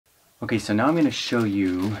Okay, so now I'm going to show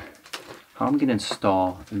you how I'm going to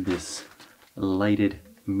install this lighted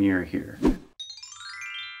mirror here.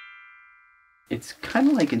 It's kind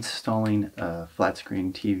of like installing a flat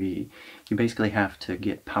screen TV. You basically have to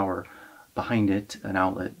get power behind it, an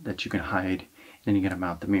outlet that you can hide, and then you got to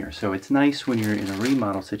mount the mirror. So it's nice when you're in a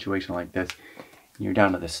remodel situation like this, and you're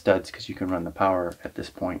down to the studs because you can run the power at this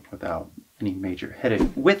point without any major headache.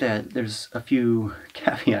 With that, there's a few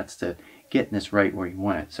caveats to getting this right where you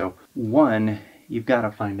want it. So one, you've got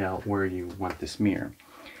to find out where you want this mirror.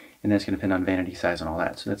 And that's going to depend on vanity size and all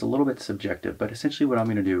that. So that's a little bit subjective, but essentially what I'm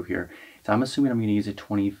going to do here is I'm assuming I'm going to use a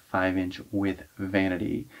 25-inch with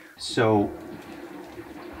vanity. So,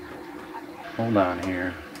 hold on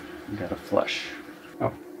here. You got to flush.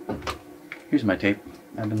 Oh, here's my tape.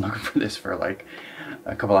 I've been looking for this for like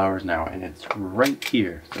a couple hours now, and it's right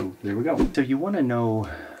here. So there we go. So you want to know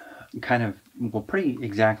kind of, well, pretty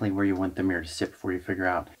exactly where you want the mirror to sit before you figure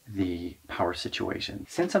out the power situation.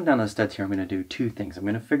 Since I'm down to the studs here, I'm going to do two things. I'm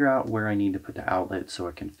going to figure out where I need to put the outlet so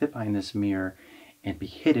it can fit behind this mirror and be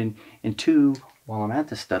hidden. And two, while I'm at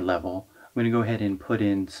the stud level, I'm going to go ahead and put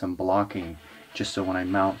in some blocking just so when I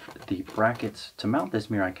mount the brackets to mount this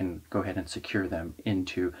mirror, I can go ahead and secure them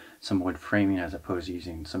into some wood framing as opposed to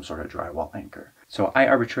using some sort of drywall anchor. So I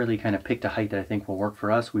arbitrarily kind of picked a height that I think will work for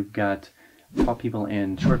us. We've got tall people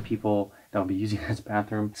and short people that will be using this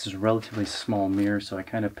bathroom. This is a relatively small mirror, so I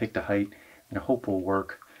kind of picked a height that I hope will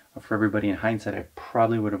work for everybody. In hindsight, I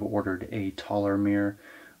probably would have ordered a taller mirror,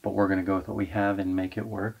 but we're going to go with what we have and make it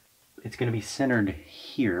work. It's going to be centered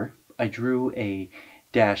here. I drew a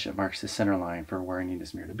dash that marks the center line for where I need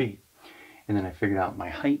this mirror to be. And then I figured out my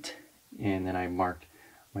height, and then I marked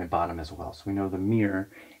my bottom as well. So we know the mirror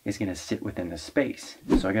is going to sit within the space.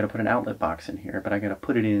 So I got to put an outlet box in here, but I got to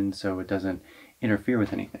put it in so it doesn't interfere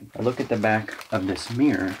with anything. I look at the back of this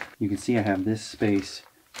mirror, you can see I have this space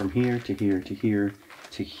from here to here to here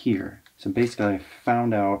to here. So basically I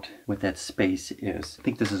found out what that space is. I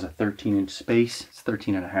think this is a 13-inch space. It's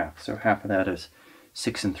 13.5, so half of that is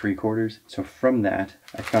 6 3/4. So from that,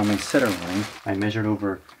 I found my center line. I measured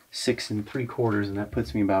over 6 3/4, and that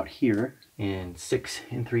puts me about here, and 6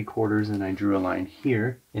 3/4, and I drew a line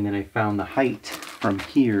here, and then I found the height from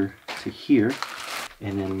here to here,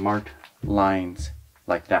 and then marked lines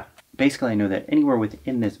like that. Basically, I know that anywhere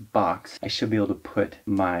within this box, I should be able to put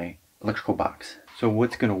my electrical box. So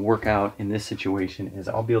what's going to work out in this situation is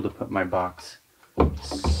I'll be able to put my box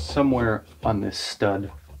somewhere on this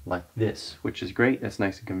stud like this, which is great. That's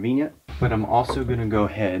nice and convenient. But I'm also going to go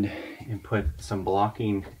ahead and put some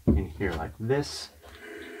blocking in here like this.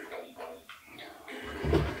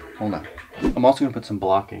 Hold on. I'm also going to put some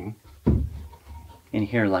blocking in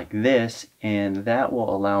here like this, and that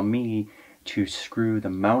will allow me to screw the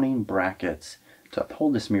mounting brackets to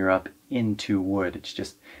hold this mirror up into wood. It's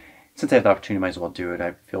just, since I have the opportunity, I might as well do it.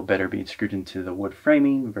 I feel better being screwed into the wood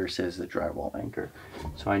framing versus the drywall anchor.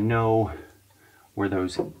 So I know where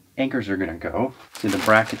those anchors are going to go. See, the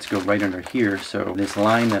brackets go right under here, so this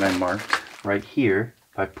line that I marked right here,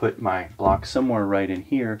 if I put my block somewhere right in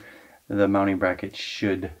here, the mounting bracket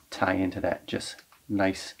should tie into that just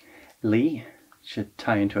nicely. Should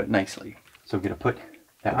tie into it nicely. So I'm going to put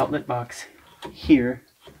the outlet box here,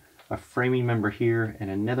 a framing member here, and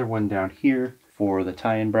another one down here for the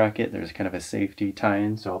tie-in bracket. There's kind of a safety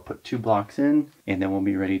tie-in, so I'll put 2 blocks in, and then we'll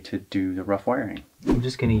be ready to do the rough wiring. I'm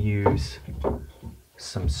just going to use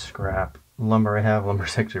some scrap lumber I have.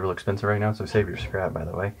 Lumber's actually real expensive right now, so save your scrap, by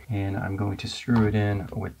the way. And I'm going to screw it in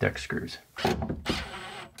with deck screws.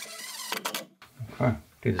 Okay,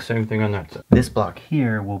 do the same thing on that side. This block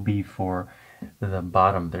here will be for the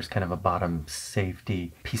bottom. There's kind of a bottom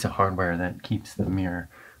safety piece of hardware that keeps the mirror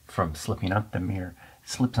from slipping up. The mirror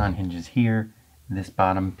slips on hinges here. This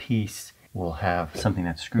bottom piece will have something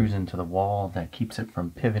that screws into the wall that keeps it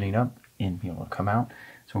from pivoting up and be able to come out.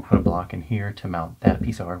 So we'll put a block in here to mount that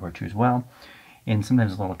piece of hardware too as well. And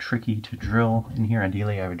sometimes it's a little tricky to drill in here.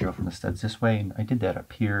 Ideally I would drill from the studs this way, and I did that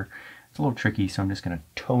up here. It's a little tricky, so I'm just going to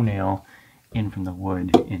toenail in from the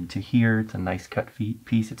wood into here. It's a nice cut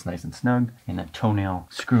piece, it's nice and snug, and that toenail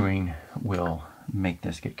screwing will make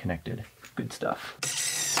this get connected. Good stuff.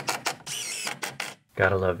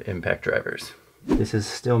 Gotta love impact drivers. This is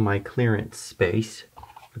still my clearance space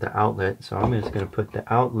for the outlet, so I'm just going to put the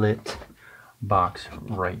outlet box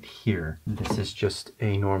right here. This is just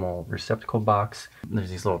a normal receptacle box. There's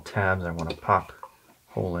these little tabs I want to pop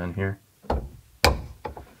hole in here. So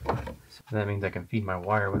that means I can feed my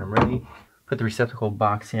wire when I'm ready. Put the receptacle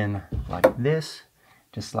box in like this.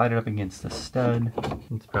 Just slide it up against the stud.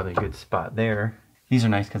 It's probably a good spot there. These are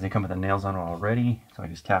nice because they come with the nails on it already. So I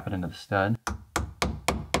just tap it into the stud.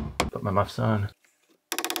 Put my muffs on.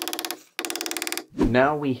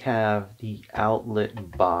 now we have the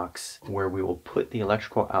outlet box where we will put the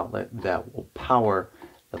electrical outlet that will power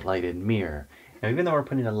the lighted mirror. Now, even though we're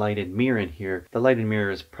putting a lighted mirror in here, the lighted mirror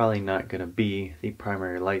is probably not going to be the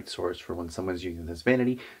primary light source for when someone's using this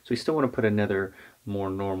vanity. So we still want to put another more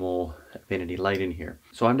normal vanity light in here.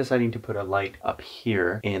 So I'm deciding to put a light up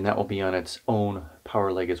here, and that will be on its own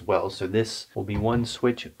power leg as well. So this will be one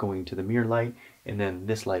switch going to the mirror light, and then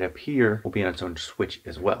this light up here will be on its own switch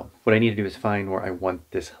as well. What I need to do is find where I want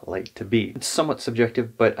this light to be. It's somewhat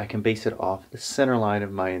subjective, but I can base it off the center line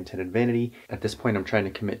of my intended vanity. At this point, I'm trying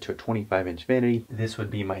to commit to a 25-inch vanity. This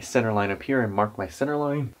would be my center line up here. I mark my center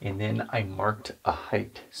line, and then I marked a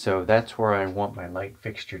height. So that's where I want my light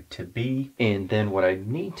fixture to be. And then what I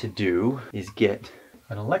need to do is get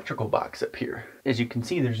an electrical box up here. As you can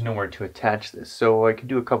see, there's nowhere to attach this. So I could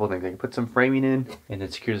do a couple things. I can put some framing in and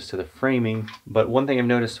then secure this to the framing. But one thing I've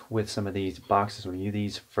noticed with some of these boxes, when you use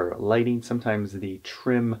these for lighting, sometimes the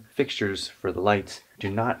trim fixtures for the lights do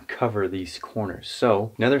not cover these corners.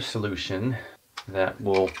 So another solution that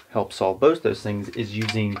will help solve both those things is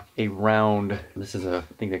using a round, this is a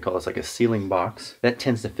thing they call this like a ceiling box. That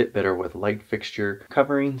tends to fit better with light fixture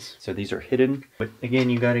coverings. So these are hidden, but again,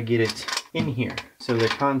 you got to get it in here. So the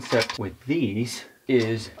concept with these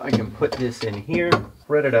is I can put this in here,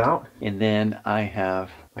 spread it out, and then I have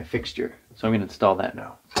my fixture. So I'm going to install that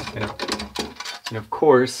now. And of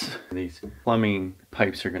course, these plumbing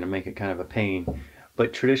pipes are going to make it kind of a pain.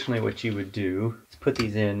 But traditionally what you would do is put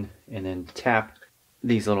these in and then tap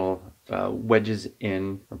these little wedges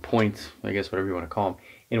in, or points, I guess whatever you want to call them,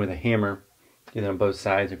 in with a hammer. Do that on both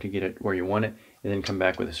sides if you get it where you want it, and then come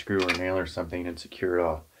back with a screw or a nail or something and secure it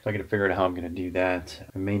off. So I got to figure out how I'm going to do that.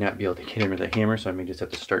 I may not be able to get in with a hammer, so I may just have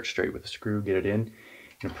to start straight with a screw, get it in.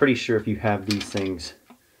 And I'm pretty sure if you have these things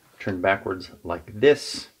turned backwards like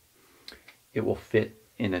this, it will fit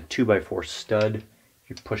in a 2x4 stud. If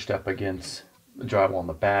you're pushed up against the drywall on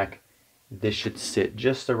the back, this should sit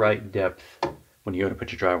just the right depth. When you go to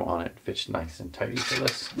put your drywall on, it fits nice and tidy for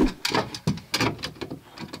this.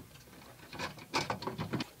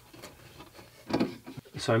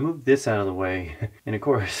 So I moved this out of the way, and of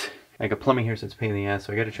course, like a plumbing here, so it's a pain in the ass,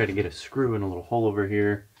 so I got to try to get a screw in a little hole over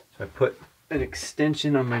here. So I put an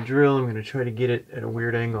extension on my drill. I'm going to try to get it at a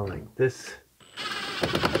weird angle like this.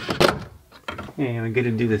 And I'm going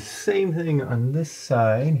to do the same thing on this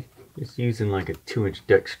side, just using like a 2-inch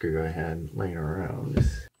deck screw I had laying around.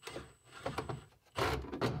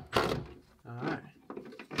 Alright,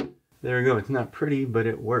 there we go. It's not pretty, but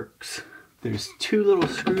it works. There's 2 little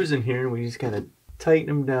screws in here, and we just kind of tighten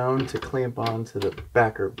them down to clamp onto the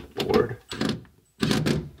backer board.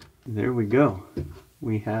 There we go.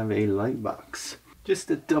 We have a light box. Just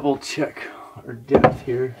to double check our depth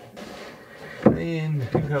here. And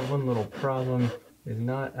we do have one little problem. It's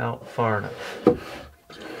not out far enough. So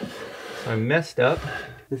I messed up.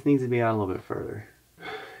 This needs to be out a little bit further.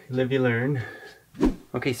 You live, you learn.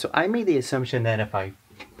 Okay, so I made the assumption that if I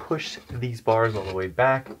push these bars all the way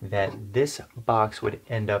back, that this box would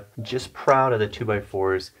end up just proud of the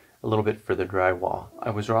 2x4s a little bit for the drywall. I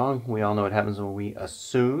was wrong. We all know what happens when we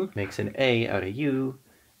assume. Makes an A out of you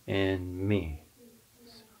and me.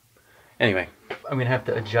 So, anyway, I'm gonna have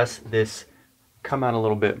to adjust this, come out a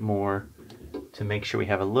little bit more to make sure we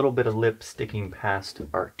have a little bit of lip sticking past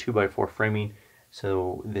our 2x4 framing,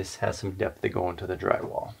 so this has some depth to go into the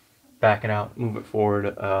drywall. Back it out, move it forward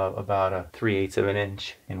about a 3/8 of an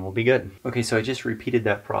inch, and we'll be good. Okay, so I just repeated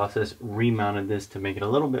that process, remounted this to make it a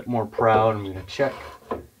little bit more proud. I'm gonna check.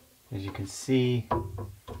 As you can see,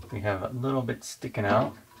 we have a little bit sticking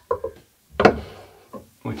out,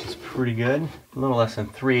 which is pretty good. A little less than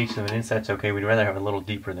 3/8 of an inch, that's okay. We'd rather have a little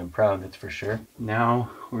deeper than proud, that's for sure. Now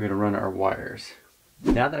we're gonna run our wires.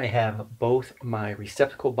 Now that I have both my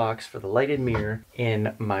receptacle box for the lighted mirror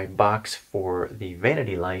and my box for the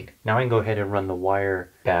vanity light, now I can go ahead and run the wire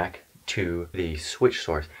back to the switch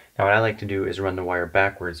source. Now what I like to do is run the wire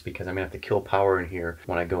backwards because I'm gonna have to kill power in here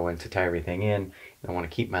when I go in to tie everything in. I want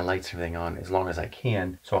to keep my lights and everything on as long as I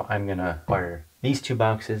can. So I'm gonna wire these 2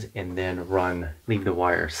 boxes and then leave the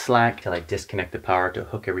wire slack till I disconnect the power to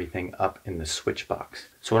hook everything up in the switch box.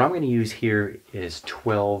 So what I'm going to use here is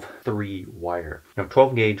 12-3 wire. Now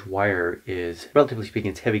 12 gauge wire is, relatively speaking,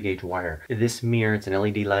 it's heavy gauge wire. This mirror, it's an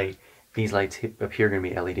LED light. These lights up here are going to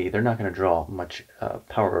be LED. They're not going to draw much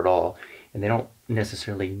power at all, and they don't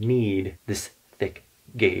necessarily need this thick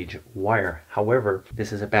gauge wire. However,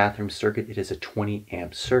 this is a bathroom circuit. It is a 20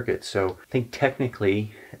 amp circuit, so I think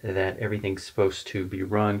technically that everything's supposed to be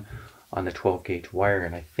run on the 12 gauge wire.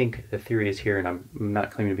 And I think the theory is here, and I'm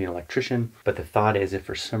not claiming to be an electrician, but the thought is if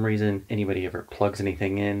for some reason anybody ever plugs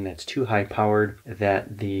anything in that's too high powered,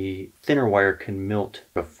 that the thinner wire can melt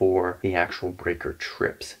before the actual breaker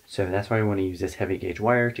trips. So that's why I want to use this heavy gauge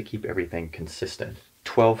wire to keep everything consistent.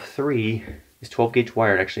 12-3 is 12 gauge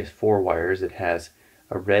wire. It actually has 4 wires. It has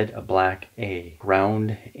a red, a black, a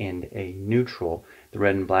ground, and a neutral. The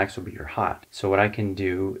red and blacks will be your hot. So what I can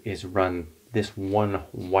do is run this one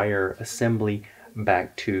wire assembly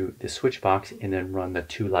back to the switch box and then run the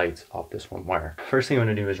 2 lights off this one wire. First thing I'm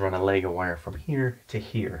going to do is run a leg of wire from here to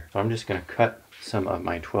here. So I'm just going to cut some of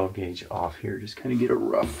my 12 gauge off here, just kind of get a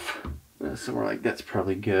rough, somewhere like that's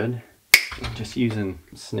probably good. I'm just using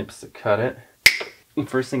snips to cut it. And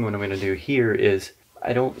first thing what I'm going to do here is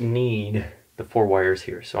I don't need the 4 wires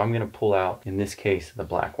here, so I'm going to pull out, in this case, the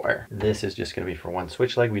black wire. This is just going to be for one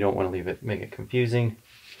switch leg. We don't want to leave it, make it confusing.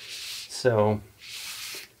 So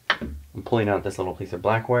I'm pulling out this little piece of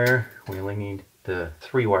black wire. We only need the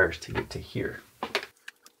 3 wires to get to here.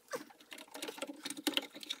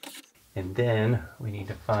 And then we need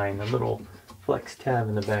to find the little flex tab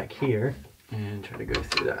in the back here and try to go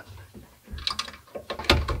through that.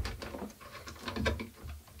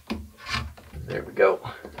 There we go.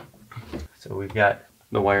 So we've got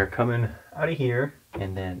the wire coming out of here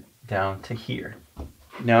and then down to here.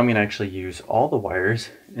 Now I'm going to actually use all the wires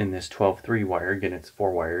in this 12-3 wire. Again, it's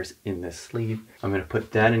 4 wires in this sleeve. I'm going to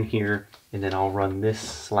put that in here, and then I'll run this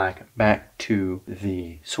slack back to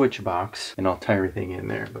the switch box, and I'll tie everything in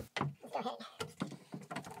there.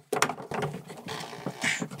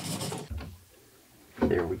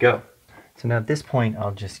 There we go. So now at this point,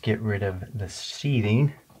 I'll just get rid of the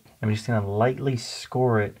sheathing. I'm just going to lightly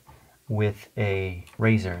score it with a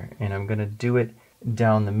razor, and I'm going to do it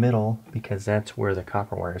down the middle because that's where the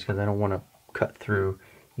copper wire is, because I don't want to cut through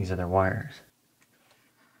these other wires.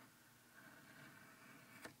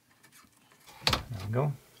 There we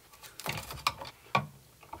go.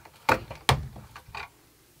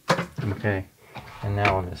 Okay, and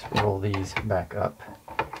now I'll just roll these back up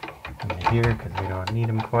into here because we don't need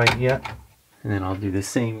them quite yet. And then I'll do the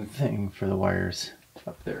same thing for the wires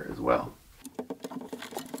up there as well.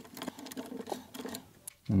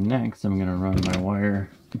 Next, I'm going to run my wire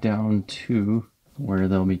down to where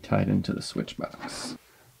they'll be tied into the switch box.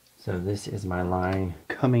 So this is my line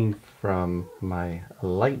coming from my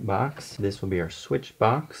light box. This will be our switch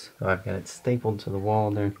box. So I've got it stapled to the wall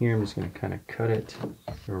down here. I'm just going to kind of cut it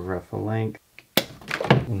to a rough length.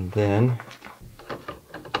 And then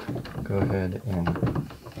go ahead and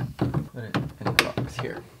put it in the box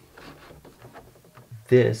here.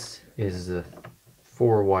 This is the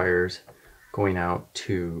 4 wires going out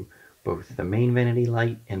to both the main vanity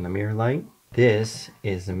light and the mirror light. This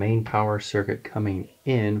is the main power circuit coming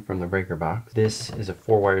in from the breaker box. This is a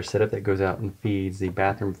 4-wire setup that goes out and feeds the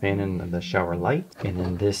bathroom fan and the shower light. And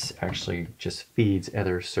then this actually just feeds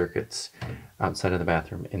other circuits outside of the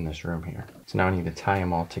bathroom in this room here. So now I need to tie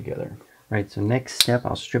them all together. Right, so next step,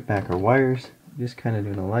 I'll strip back our wires. Just kind of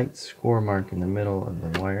doing a light score mark in the middle of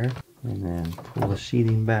the wire. And then pull the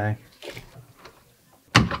sheathing back.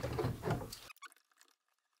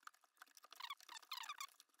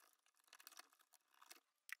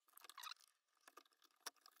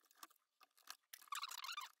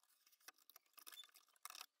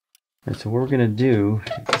 Right, so what we're going to do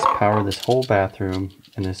is power this whole bathroom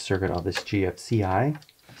and this circuit off this GFCI.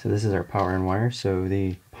 So this is our power in wire. So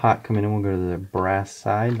the pot coming in will go to the brass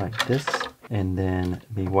side like this. And then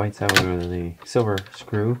the white side will go to the silver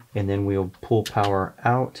screw. And then we'll pull power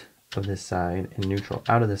out of this side and neutral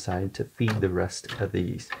out of the side to feed the rest of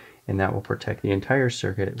these. And that will protect the entire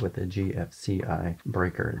circuit with the GFCI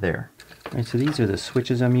breaker there. All right, so these are the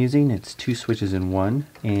switches I'm using. It's 2 switches in one.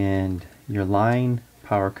 And your line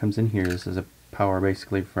power comes in here. This is a power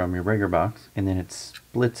basically from your breaker box, and then it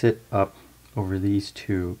splits it up over these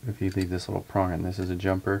 2 if you leave this little prong in. This is a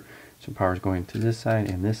jumper, so power is going to this side,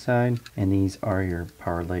 and these are your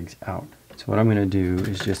power legs out. So what I'm going to do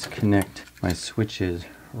is just connect my switches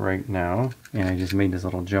right now, and I just made this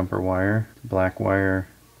little jumper wire, black wire,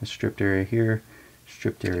 a stripped area here,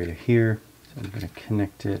 stripped area here. So I'm going to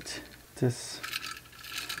connect it this.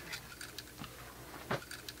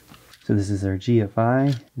 So this is our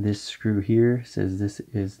GFI. This screw here says this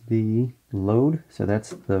is the load. So that's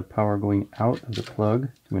the power going out of the plug.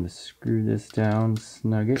 I'm going to screw this down,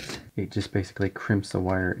 snug it. It just basically crimps the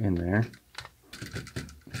wire in there.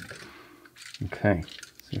 Okay,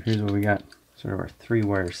 so here's what we got. Sort of our 3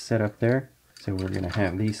 wire setup there. So we're going to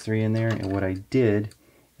have these 3 in there. And what I did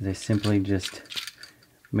is I simply just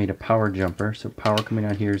made a power jumper. So power coming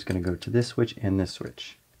out here is going to go to this switch and this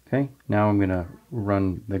switch. Okay, now I'm gonna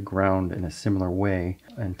run the ground in a similar way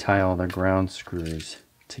and tie all the ground screws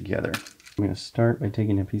together. I'm gonna start by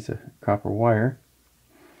taking a piece of copper wire,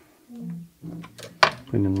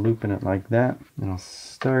 putting a loop in it like that, and I'll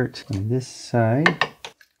start on this side.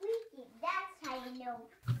 That's how you know.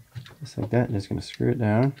 Just like that, just gonna screw it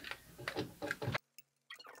down.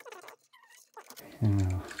 And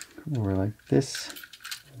I'll come over like this.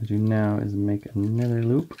 What I do now is make another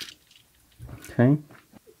loop. Okay.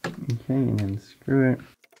 Okay, and then screw it.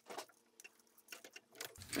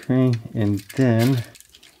 Okay, and then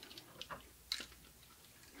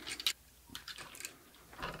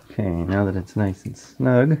okay, now that it's nice and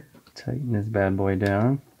snug, tighten this bad boy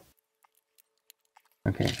down.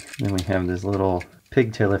 Okay, then we have this little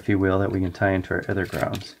pigtail, if you will, that we can tie into our other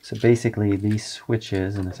grounds. So basically these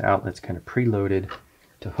switches and this outlet's kind of preloaded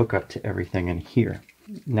to hook up to everything in here.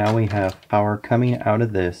 Now we have power coming out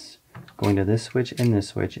of this, going to this switch, and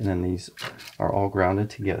then these are all grounded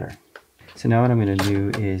together. So now what I'm going to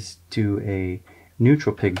do is do a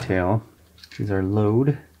neutral pigtail. This is our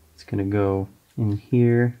load. It's going to go in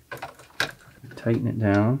here, tighten it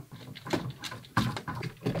down.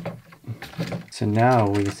 So now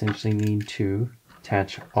we essentially need to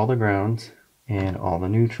attach all the grounds and all the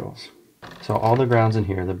neutrals. So all the grounds in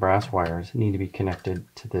here, the brass wires, need to be connected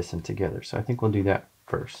to this and together. So I think we'll do that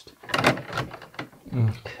first.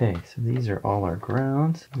 Okay, so these are all our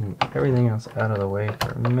grounds. Move everything else out of the way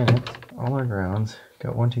for a minute. All our grounds.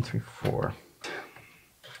 Got 1, 2, 3, 4.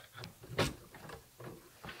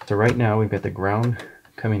 So right now we've got the ground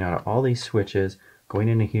coming out of all these switches, going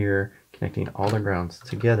into here, connecting all the grounds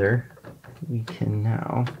together. We can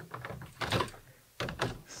now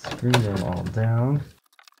screw them all down.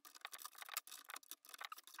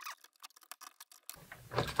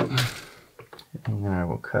 And then I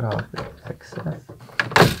will cut off the excess.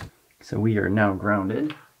 So we are now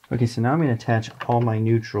grounded. Okay, so now I'm going to attach all my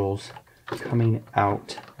neutrals coming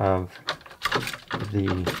out of the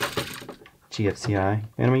GFCI. And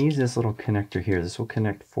I'm going to use this little connector here. This will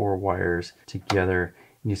connect 4 wires together.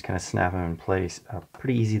 You just kind of snap them in place.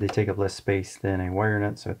 Pretty easy. They take up less space than a wire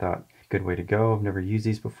nut, so I thought good way to go. I've never used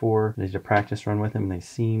these before. I did a practice run with them. They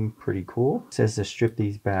seem pretty cool. It says to strip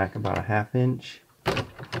these back about a 1/2 inch.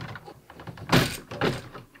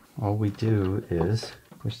 All we do is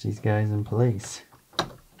push these guys in place.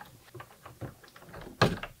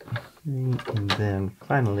 And then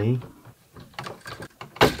finally,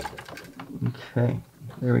 okay,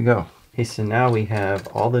 there we go. Okay, so now we have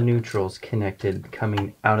all the neutrals connected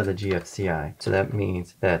coming out of the GFCI. So that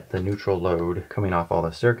means that the neutral load coming off all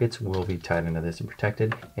the circuits will be tied into this and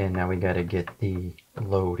protected. And now we got to get the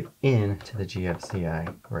load into the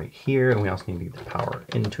GFCI right here. And we also need to get the power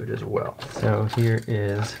into it as well. So here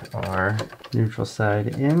is our neutral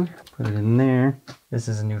side in. Put it in there. This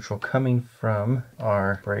is a neutral coming from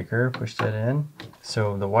our breaker. Push that in.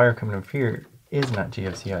 So the wire coming over here is not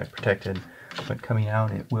GFCI protected, but coming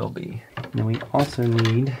out it will be. Then we also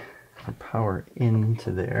need the power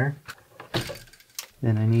into there.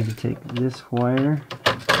 Then I need to take this wire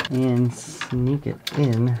and sneak it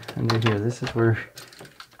in under here. This is where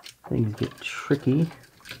things get tricky.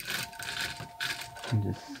 And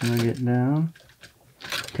just snug it down.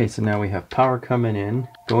 Okay, so now we have power coming in,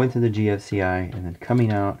 going to the GFCI, and then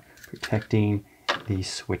coming out, protecting these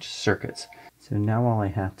switch circuits. So now all I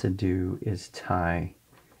have to do is tie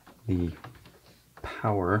the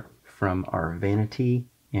power from our vanity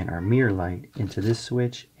and our mirror light into this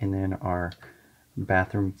switch, and then our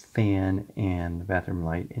bathroom fan and the bathroom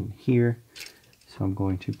light in here. So I'm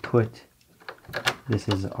going to put, this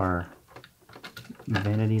is our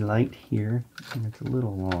vanity light here, and it's a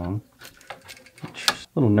little long.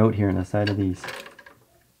 Little note here on the side of these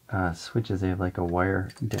switches, they have like a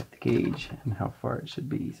wire depth gauge and how far it should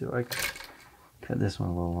be. So I cut this one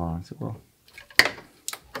a little long, so we'll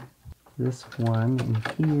this one in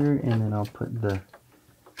here, and then I'll put the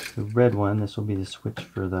red one. This will be the switch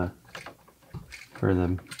for the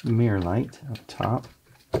mirror light up top.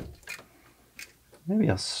 Maybe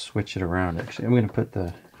I'll switch it around actually. I'm going to put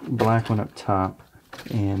the black one up top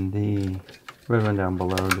and the red one down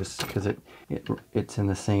below, just because it's in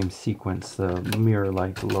the same sequence. The mirror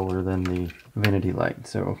light's lower than the vanity light.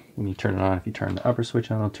 So when you turn it on, if you turn the upper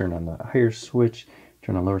switch on, it'll turn on the higher switch,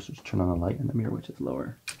 turn on the lower switch, turn on the light, and the mirror which is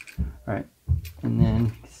lower. Alright, and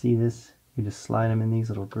then see this, you just slide them in these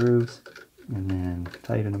little grooves and then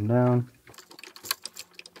tighten them down.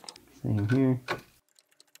 Same here.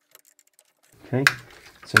 Okay,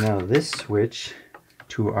 so now this switch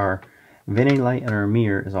to our vanity light and our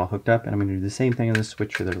mirror is all hooked up, and I'm going to do the same thing on this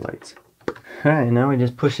switch for their lights. Alright, now we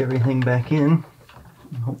just push everything back in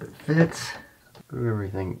and hope it fits. Screw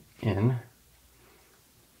everything in.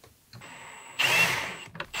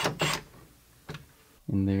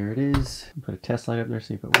 And there it is. Put a test light up there,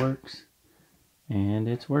 see if it works. And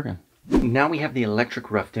it's working. Now we have the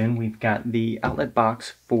electric roughed in. We've got the outlet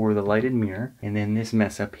box for the lighted mirror. And then this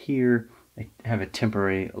mess up here, I have a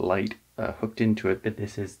temporary light hooked into it, but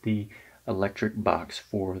this is the electric box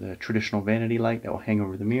for the traditional vanity light that will hang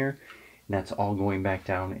over the mirror. And that's all going back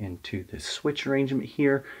down into the switch arrangement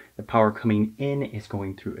here. The power coming in is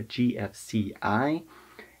going through a GFCI.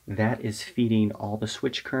 That is feeding all the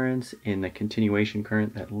switch currents in the continuation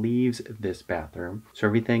current that leaves this bathroom. So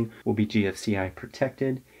everything will be GFCI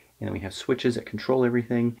protected. And then we have switches that control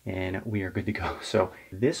everything, and we are good to go. So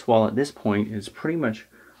this wall at this point is pretty much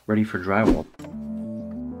ready for drywall.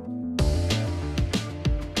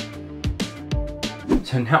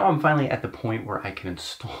 So now I'm finally at the point where I can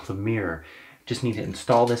install the mirror. Just need to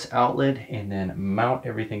install this outlet and then mount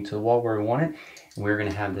everything to the wall where we want it. And we're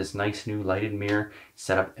gonna have this nice new lighted mirror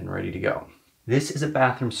set up and ready to go. This is a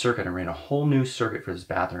bathroom circuit. I ran a whole new circuit for this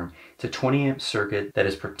bathroom. It's a 20 amp circuit that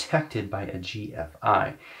is protected by a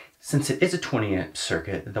GFI. Since it is a 20 amp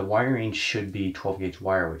circuit, the wiring should be 12 gauge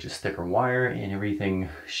wire, which is thicker wire, and everything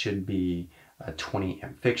should be a 20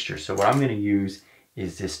 amp fixture. So what I'm gonna use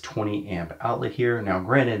is this 20 amp outlet here. Now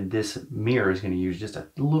granted, this mirror is gonna use just a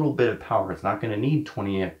little bit of power. It's not gonna need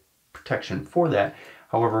 20 amp protection for that.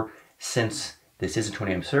 However, since this is a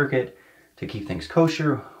 20 amp circuit, to keep things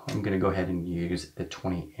kosher, I'm gonna go ahead and use the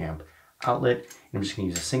 20 amp outlet. And I'm just gonna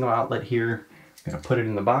use a single outlet here. I'm gonna put it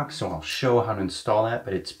in the box, so I'll show how to install that,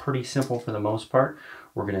 but it's pretty simple for the most part.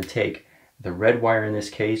 We're gonna take the red wire in this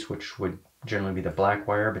case, which would generally be the black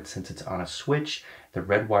wire, but since it's on a switch, the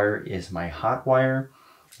red wire is my hot wire.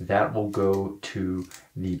 That will go to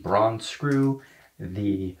the bronze screw.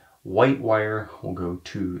 The white wire will go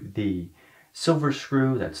to the silver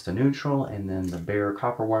screw, that's the neutral, and then the bare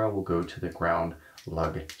copper wire will go to the ground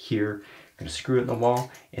lug here. I'm gonna screw it in the wall,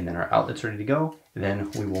 and then our outlet's ready to go. Then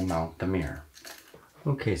we will mount the mirror.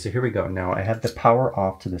 Okay, so here we go. Now I have the power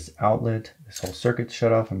off to this outlet. This whole circuit's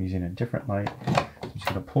shut off. I'm using a different light. I'm just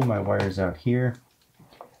gonna pull my wires out here.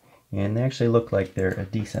 And they actually look like they're a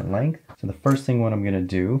decent length. So the first thing what I'm gonna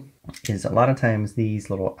do is, a lot of times these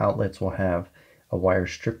little outlets will have a wire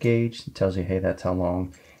strip gauge. It tells you, hey, that's how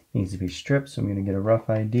long it needs to be stripped. So I'm gonna get a rough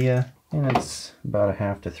idea. And it's about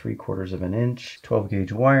 1/2 to 3/4 of an inch. 12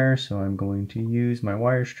 gauge wire, so I'm going to use my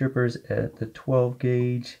wire strippers at the 12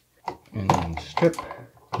 gauge. And then strip.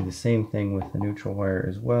 Do the same thing with the neutral wire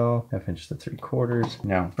as well, 1/2 inch to 3/4.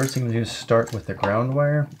 Now, first thing I'm gonna do is start with the ground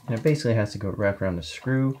wire, and it basically has to go wrap around the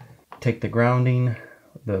screw. Take the grounding,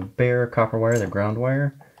 the bare copper wire, the ground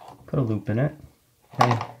wire, put a loop in it.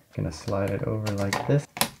 Okay, gonna slide it over like this.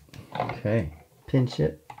 Okay, pinch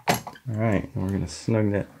it. All right, and we're gonna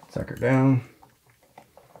snug that sucker down.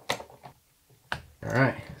 All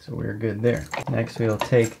right, so we're good there. Next, we'll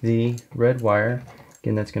take the red wire.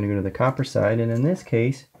 Again, that's going to go to the copper side, and in this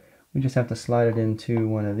case, we just have to slide it into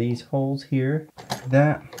one of these holes here, like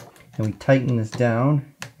that, and we tighten this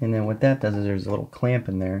down, and then what that does is there's a little clamp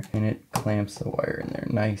in there, and it clamps the wire in there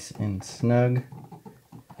nice and snug.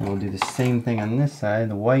 And we'll do the same thing on this side,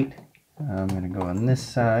 the white. I'm going to go on this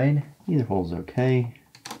side. Either hole's okay.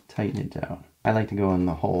 Tighten it down. I like to go in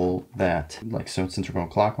the hole that, like so, since we're going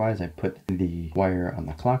clockwise, I put the wire on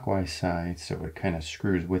the clockwise side so it kind of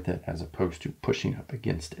screws with it as opposed to pushing up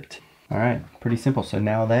against it. All right, pretty simple. So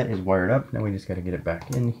now that is wired up. Now we just got to get it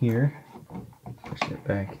back in here. Push it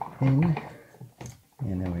back in.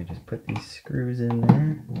 And then we just put these screws in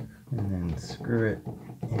there and then screw it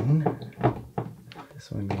in.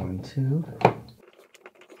 This one going too.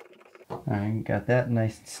 All right, got that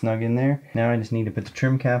nice and snug in there. Now I just need to put the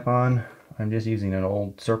trim cap on. I'm just using an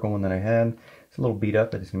old circle one that I had. It's a little beat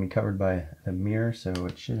up, but it's going to be covered by the mirror, so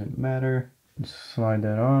it shouldn't matter. Just slide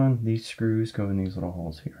that on. These screws go in these little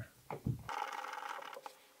holes here.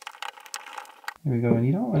 There we go, and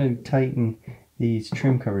you don't want to tighten these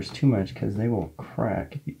trim covers too much because they will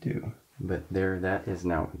crack if you do. But there, that is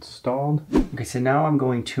now installed. Okay, so now I'm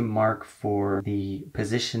going to mark for the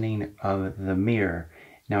positioning of the mirror.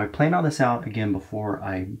 Now I planned all this out again before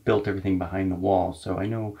I built everything behind the wall, so I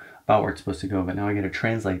know about where it's supposed to go, but now I got to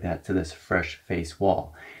translate that to this fresh face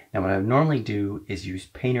wall. Now what I normally do is use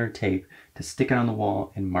painter tape to stick it on the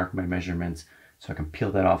wall and mark my measurements so I can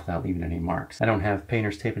peel that off without leaving any marks. I don't have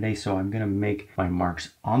painter's tape today, so I'm going to make my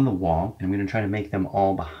marks on the wall, and I'm going to try to make them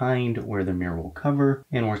all behind where the mirror will cover.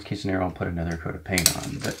 In worst case scenario, I'll put another coat of paint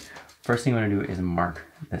on. But first thing I'm going to do is mark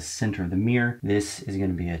the center of the mirror. This is going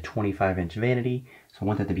to be a 25-inch vanity, so I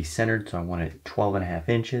want that to be centered, so I want it 12.5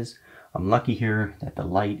 inches. I'm lucky here that the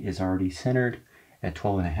light is already centered, at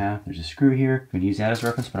 12.5. There's a screw here. I'm gonna use that as a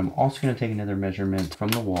reference, but I'm also gonna take another measurement from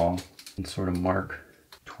the wall and sort of mark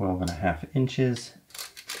 12.5 inches.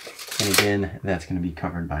 And again, that's gonna be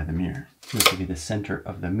covered by the mirror. This will be the center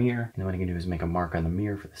of the mirror. And then what I'm gonna do is make a mark on the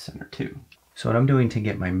mirror for the center too. So what I'm doing to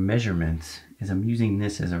get my measurements is I'm using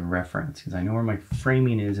this as a reference because I know where my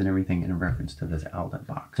framing is and everything in reference to this outlet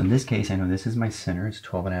box. So in this case, I know this is my center. It's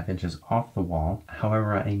 12.5 inches off the wall.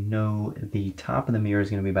 However, I know the top of the mirror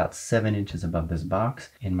is going to be about 7 inches above this box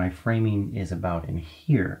and my framing is about in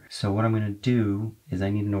here. So what I'm going to do is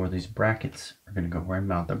I need to know where these brackets are going to go, where I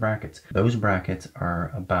mount the brackets. Those brackets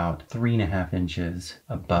are about 3.5 inches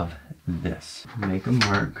above this. Make a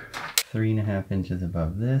mark 3.5 inches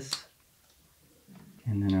above this.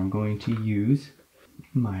 And then I'm going to use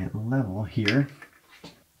my level here,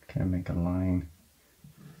 kind of make a line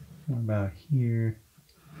about here,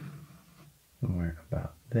 somewhere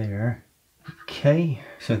about there. Okay,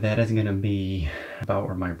 so that is going to be about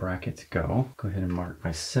where my brackets go. Go ahead and mark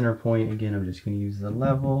my center point. Again, I'm just going to use the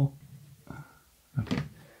level. Okay,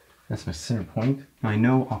 that's my center point. I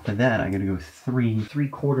know off of that, I got to go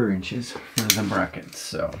 3/4 inches for the brackets,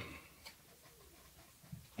 so.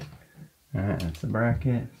 All right, that's the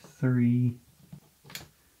bracket, 3.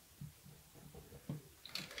 All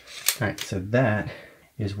right, so that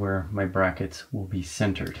is where my brackets will be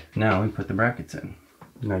centered. Now we put the brackets in.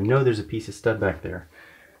 And I know there's a piece of stud back there,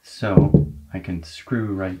 so I can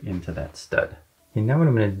screw right into that stud. And now what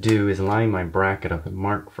I'm gonna do is line my bracket up and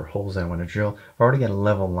mark for holes I wanna drill. I've already got a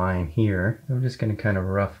level line here. I'm just gonna kind of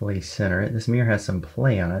roughly center it. This mirror has some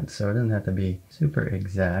play on it, so it doesn't have to be super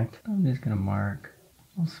exact. I'm just gonna mark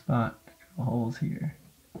a little spot. Holes here.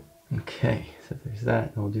 Okay, so there's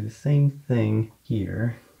that, and we'll do the same thing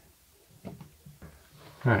here.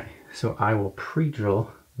 Alright, so I will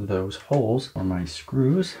pre-drill those holes for my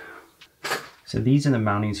screws. So these are the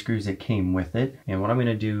mounting screws that came with it, and what I'm going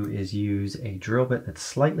to do is use a drill bit that's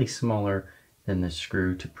slightly smaller than this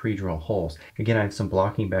screw to pre-drill holes. Again, I have some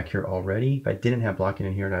blocking back here already. If I didn't have blocking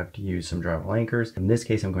in here, I'd have to use some drywall anchors. In this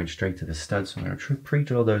case, I'm going straight to the studs, so I'm going to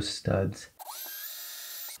pre-drill those studs.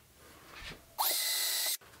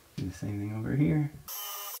 Do the same thing over here.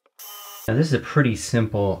 Now this is a pretty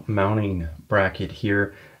simple mounting bracket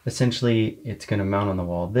here. Essentially, it's going to mount on the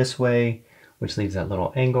wall this way, which leaves that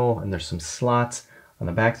little angle, and there's some slots on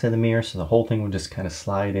the back side of the mirror, so the whole thing will just kind of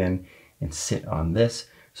slide in and sit on this.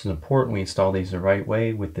 So it's important we install these the right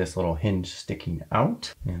way with this little hinge sticking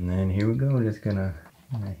out. And then here we go, we're just gonna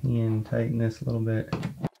hand tighten this a little bit.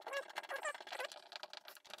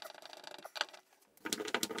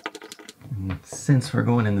 Since we're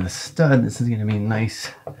going into the stud, this is going to be a nice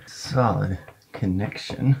solid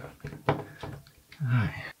connection.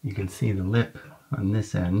 Alright, you can see the lip on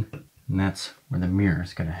this end, and that's where the mirror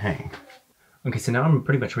is going to hang. Okay, so now I'm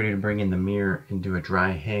pretty much ready to bring in the mirror and do a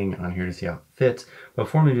dry hang on here to see how it fits.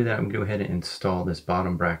 Before we do that, I'm going to go ahead and install this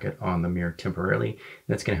bottom bracket on the mirror temporarily.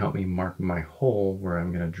 That's going to help me mark my hole where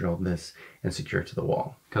I'm going to drill this and secure it to the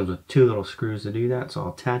wall. It comes with 2 little screws to do that, so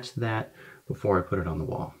I'll attach that before I put it on the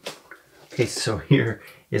wall. Okay, so here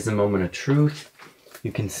is the moment of truth.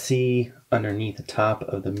 You can see underneath the top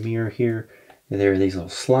of the mirror here, there are these little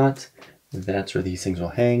slots. That's where these things will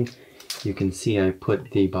hang. You can see I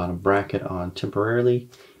put the bottom bracket on temporarily.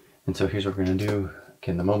 And so here's what we're gonna do.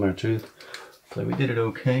 Again, the moment of truth. Hopefully we did it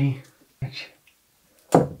okay.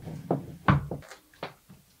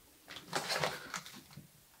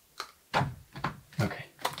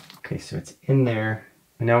 Okay, so it's in there.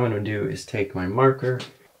 And now what I'm gonna do is take my marker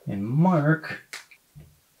and mark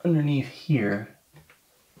underneath here,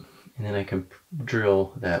 and then I can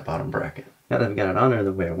drill that bottom bracket. Now that I've got it on there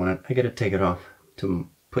the way I want it, I gotta take it off to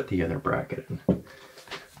put the other bracket in.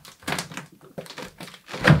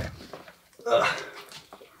 Okay.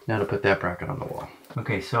 Now to put that bracket on the wall.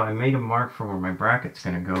 Okay, so I made a mark for where my bracket's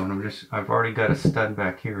gonna go, and I've already got a stud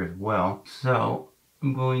back here as well. So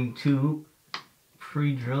I'm going to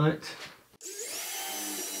pre-drill it.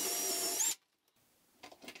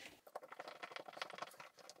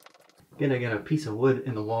 Again, I got a piece of wood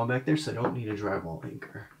in the wall back there, so I don't need a drywall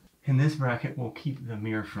anchor. And this bracket will keep the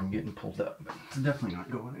mirror from getting pulled up. It's definitely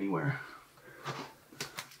not going anywhere.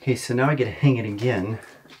 Okay, so now I get to hang it again,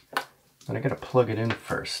 and I gotta plug it in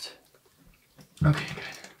first. Okay, good.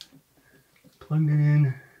 Plugged it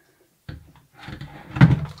in.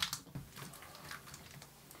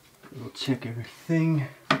 We'll check everything.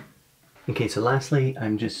 Okay, so lastly,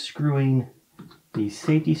 I'm just screwing these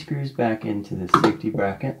safety screws back into the safety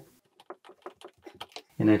bracket.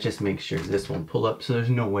 And that just makes sure this won't pull up, so there's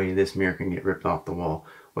no way this mirror can get ripped off the wall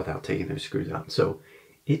without taking those screws out. So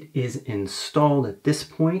it is installed at this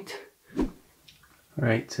point. All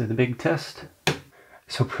right, so the big test.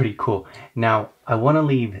 So pretty cool. Now, I want to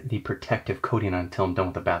leave the protective coating on until I'm done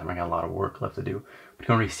with the bathroom. I got a lot of work left to do. But you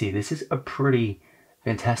can already see this is a pretty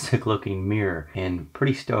fantastic looking mirror, and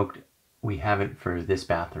pretty stoked we have it for this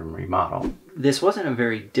bathroom remodel. This wasn't a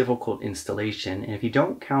very difficult installation, and if you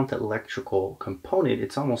don't count the electrical component,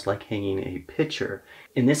 it's almost like hanging a picture.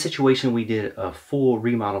 In this situation, we did a full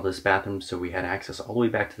remodel of this bathroom, so we had access all the way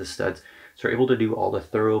back to the studs. So we're able to do all the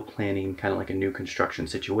thorough planning, kind of like a new construction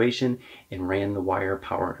situation, and ran the wire,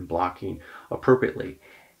 power, and blocking appropriately.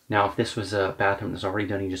 Now, if this was a bathroom that's already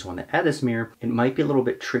done, you just want to add this mirror, it might be a little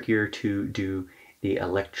bit trickier to do the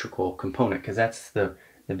electrical component, because that's the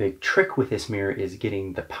big trick with this mirror, is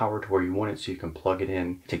getting the power to where you want it so you can plug it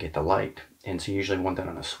in to get the light. And so you usually want that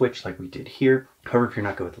on a switch like we did here. However, if you're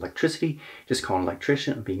not good with electricity, just call an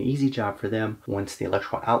electrician. It'll be an easy job for them once the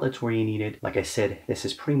electrical outlet's where you need it. Like I said, this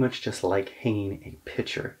is pretty much just like hanging a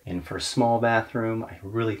picture. And for a small bathroom, I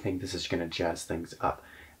really think this is going to jazz things up.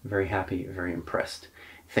 Very happy, very impressed.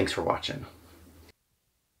 Thanks for watching.